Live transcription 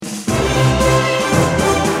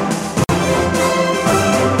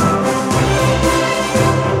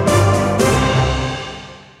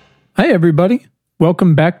everybody.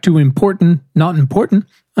 Welcome back to Important, Not Important.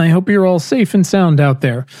 I hope you're all safe and sound out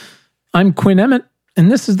there. I'm Quinn Emmett,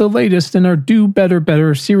 and this is the latest in our Do Better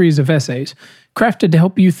Better series of essays, crafted to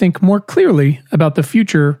help you think more clearly about the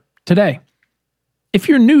future today. If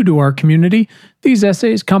you're new to our community, these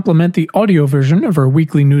essays complement the audio version of our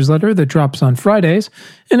weekly newsletter that drops on Fridays,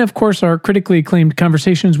 and of course our critically acclaimed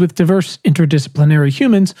conversations with diverse interdisciplinary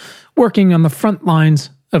humans working on the front lines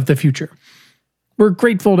of the future. We're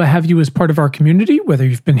grateful to have you as part of our community, whether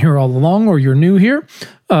you've been here all along or you're new here,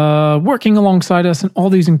 working alongside us and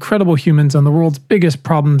all these incredible humans on the world's biggest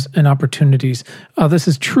problems and opportunities. This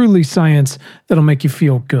is truly science that'll make you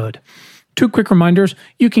feel good. Two quick reminders.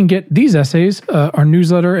 You can get these essays, our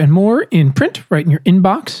newsletter, and more in print right in your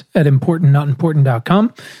inbox at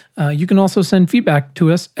importantnotimportant.com. You can also send feedback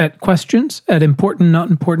to us at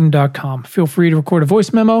questions@importantnotimportant.com. Feel free to record a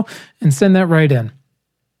voice memo and send that right in.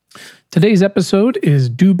 Today's episode is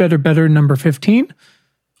Do Better Better number 15,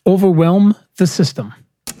 Overwhelm the System.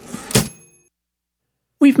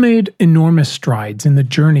 We've made enormous strides in the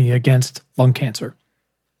journey against lung cancer.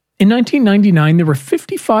 In 1999, there were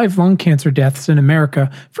 55 lung cancer deaths in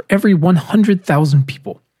America for every 100,000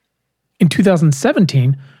 people. In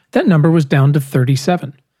 2017, that number was down to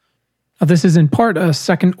 37. Now, this is in part a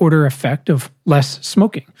second-order effect of less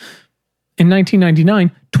smoking. In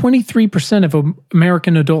 1999, 23% of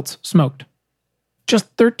American adults smoked.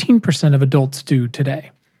 Just 13% of adults do today.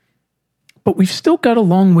 But we've still got a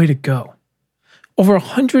long way to go. Over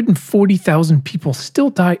 140,000 people still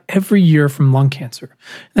die every year from lung cancer.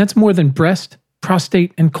 That's more than breast,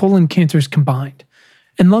 prostate, and colon cancers combined.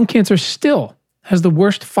 And lung cancer still has the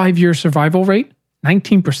worst 5-year survival rate,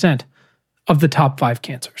 19% of the top 5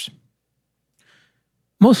 cancers.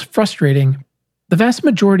 Most frustrating, the vast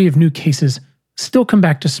majority of new cases still come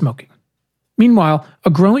back to smoking. Meanwhile, a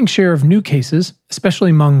growing share of new cases, especially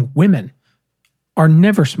among women, are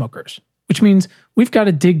never smokers, which means we've got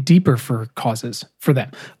to dig deeper for causes for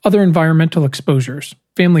them, other environmental exposures,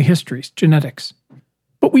 family histories, genetics.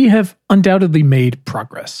 But we have undoubtedly made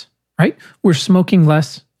progress, right? We're smoking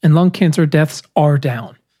less and lung cancer deaths are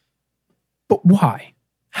down. But why?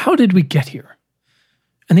 How did we get here?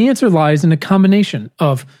 And the answer lies in a combination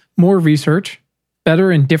of more research,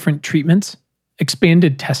 better and different treatments,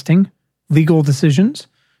 expanded testing, legal decisions,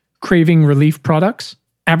 craving relief products,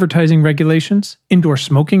 advertising regulations, indoor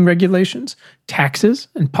smoking regulations, taxes,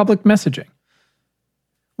 and public messaging.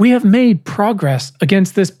 We have made progress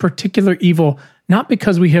against this particular evil not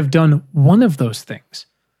because we have done one of those things,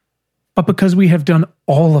 but because we have done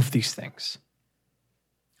all of these things.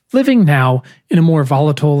 Living now in a more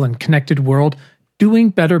volatile and connected world,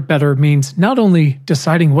 doing better means not only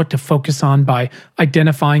deciding what to focus on by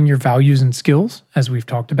identifying your values and skills, as we've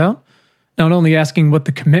talked about, not only asking what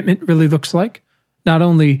the commitment really looks like, not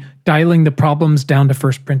only dialing the problems down to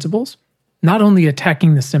first principles, not only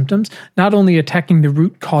attacking the symptoms, not only attacking the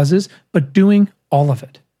root causes, but doing all of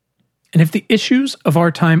it. And if the issues of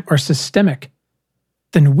our time are systemic,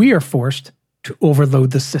 then we are forced to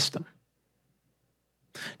overload the system.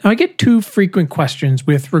 Now, I get two frequent questions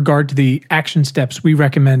with regard to the action steps we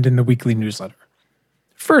recommend in the weekly newsletter.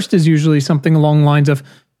 First is usually something along the lines of,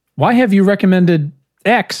 why have you recommended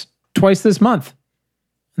X twice this month?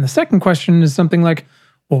 And the second question is something like,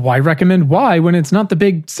 well, why recommend Y when it's not the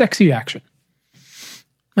big sexy action?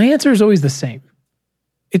 My answer is always the same.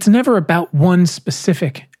 It's never about one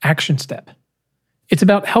specific action step. It's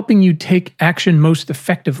about helping you take action most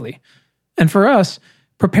effectively. And for us,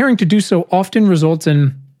 preparing to do so often results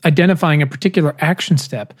in identifying a particular action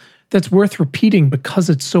step that's worth repeating because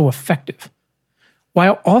it's so effective,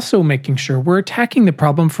 while also making sure we're attacking the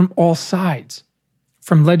problem from all sides,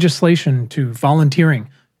 from legislation to volunteering,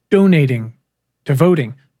 donating to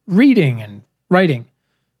voting, reading and writing.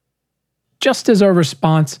 Just as our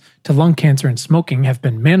response to lung cancer and smoking have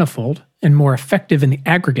been manifold and more effective in the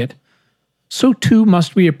aggregate, so too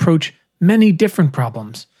must we approach many different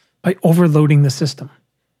problems by overloading the system.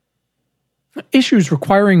 Issues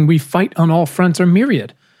requiring we fight on all fronts are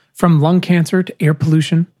myriad, from lung cancer to air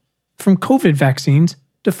pollution, from COVID vaccines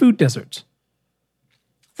to food deserts.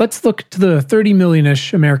 Let's look to the 30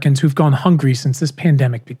 million-ish Americans who've gone hungry since this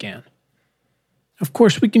pandemic began. Of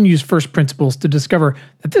course, we can use first principles to discover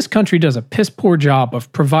that this country does a piss-poor job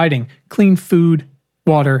of providing clean food,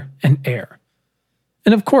 water, and air.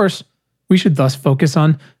 And of course, we should thus focus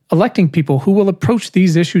on electing people who will approach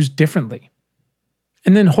these issues differently,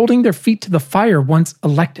 and then holding their feet to the fire once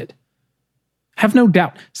elected. Have no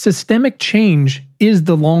doubt, systemic change is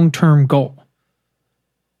the long-term goal.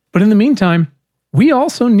 But in the meantime, we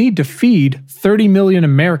also need to feed 30 million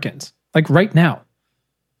Americans, like right now.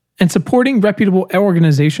 And supporting reputable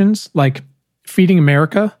organizations like Feeding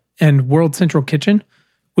America and World Central Kitchen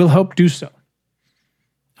will help do so.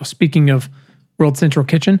 Now, speaking of World Central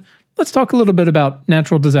Kitchen, let's talk a little bit about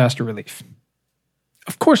natural disaster relief.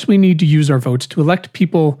 Of course, we need to use our votes to elect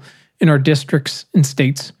people in our districts and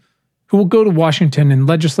states who will go to Washington and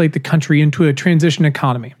legislate the country into a transition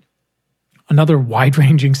economy. Another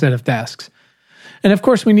wide-ranging set of tasks. And of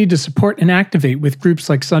course, we need to support and activate with groups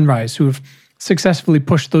like Sunrise who have successfully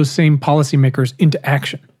pushed those same policymakers into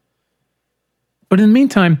action. But in the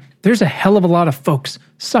meantime, there's a hell of a lot of folks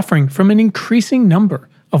suffering from an increasing number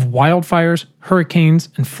of wildfires, hurricanes,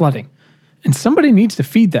 and flooding, and somebody needs to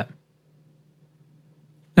feed them.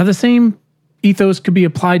 Now, the same ethos could be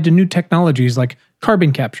applied to new technologies like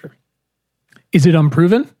carbon capture. Is it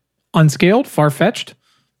unproven? Unscaled? Far-fetched?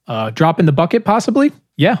 Drop in the bucket, possibly?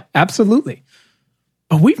 Yeah, absolutely.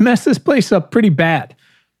 But we've messed this place up pretty bad.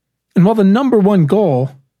 And while the number one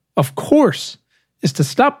goal, of course, is to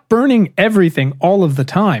stop burning everything all of the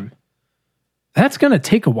time, that's going to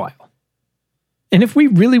take a while. And if we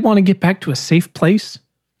really want to get back to a safe place,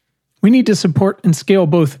 we need to support and scale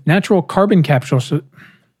both natural carbon capture.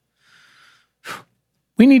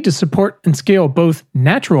 We need to support and scale both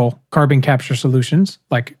natural carbon capture solutions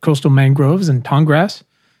like coastal mangroves and tallgrass,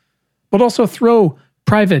 but also throw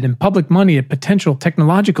private and public money at potential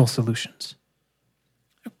technological solutions.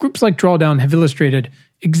 Groups like Drawdown have illustrated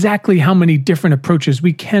exactly how many different approaches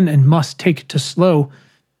we can and must take to slow,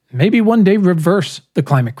 maybe one day reverse, the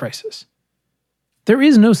climate crisis. There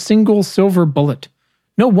is no single silver bullet,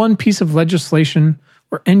 no one piece of legislation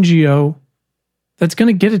or NGO that's going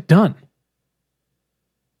to get it done.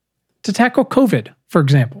 To tackle COVID, for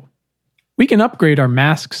example, we can upgrade our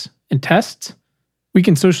masks and tests, we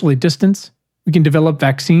can socially distance, we can develop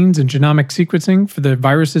vaccines and genomic sequencing for the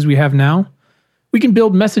viruses we have now, we can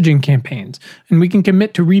build messaging campaigns, and we can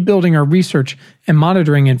commit to rebuilding our research and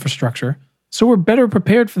monitoring infrastructure so we're better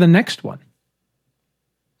prepared for the next one.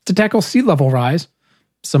 To tackle sea level rise,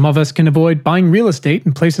 some of us can avoid buying real estate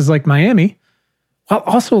in places like Miami, while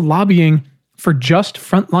also lobbying for just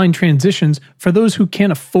frontline transitions for those who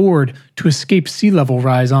can't afford to escape sea level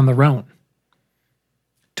rise on their own.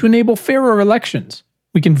 To enable fairer elections,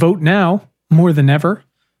 we can vote now, more than ever,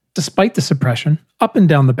 despite the suppression, up and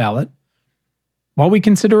down the ballot, while we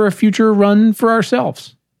consider a future run for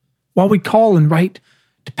ourselves, while we call and write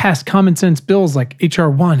to pass common sense bills like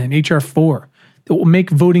H.R. 1 and H.R. 4 that will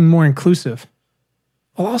make voting more inclusive,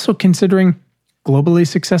 while also considering globally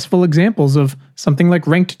successful examples of something like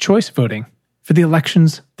ranked choice voting for the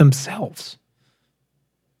elections themselves.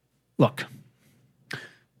 Look,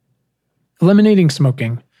 eliminating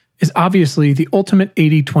smoking is obviously the ultimate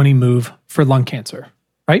 80-20 move for lung cancer,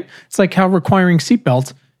 right? It's like how requiring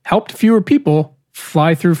seatbelts helped fewer people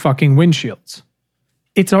fly through fucking windshields.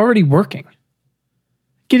 It's already working.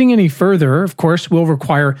 Getting any further, of course, will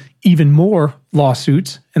require even more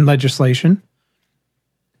lawsuits and legislation.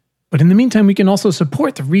 But in the meantime, we can also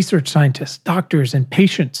support the research scientists, doctors, and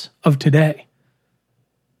patients of today.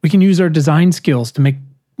 We can use our design skills to make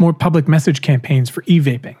more public message campaigns for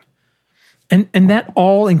e-vaping. And that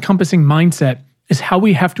all-encompassing mindset is how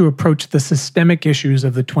we have to approach the systemic issues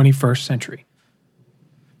of the 21st century.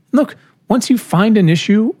 Look, once you find an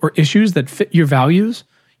issue or issues that fit your values,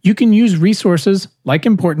 you can use resources like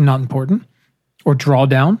Important Not Important or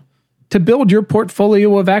Drawdown to build your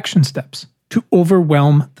portfolio of action steps to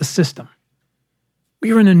overwhelm the system.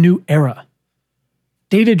 We are in a new era.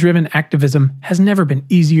 Data-driven activism has never been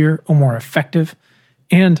easier or more effective,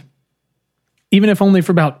 and even if only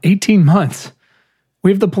for about 18 months,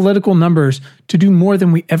 we have the political numbers to do more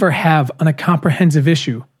than we ever have on a comprehensive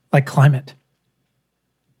issue like climate.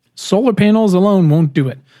 Solar panels alone won't do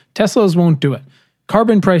it. Teslas won't do it.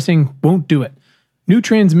 Carbon pricing won't do it. New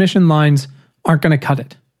transmission lines aren't going to cut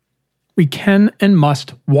it. We can and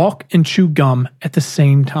must walk and chew gum at the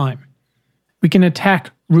same time. We can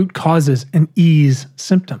attack root causes and ease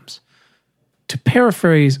symptoms. To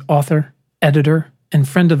paraphrase author, editor, and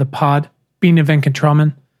friend of the pod, Bina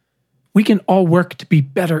Venkatraman, we can all work to be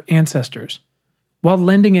better ancestors while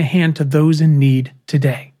lending a hand to those in need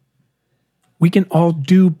today. We can all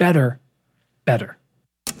do better. All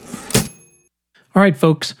right,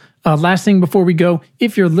 folks. Last thing before we go,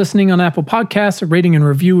 if you're listening on Apple Podcasts, a rating and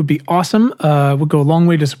review would be awesome. Would go a long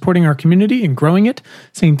way to supporting our community and growing it.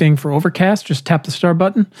 Same thing for Overcast. Just tap the star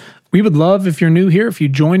button. We would love, if you're new here, if you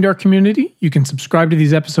joined our community, you can subscribe to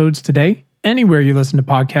these episodes today, anywhere you listen to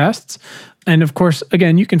podcasts. And of course,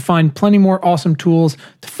 again, you can find plenty more awesome tools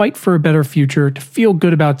to fight for a better future, to feel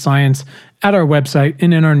good about science at our website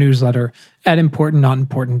and in our newsletter at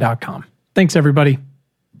importantnotimportant.com. Thanks, everybody.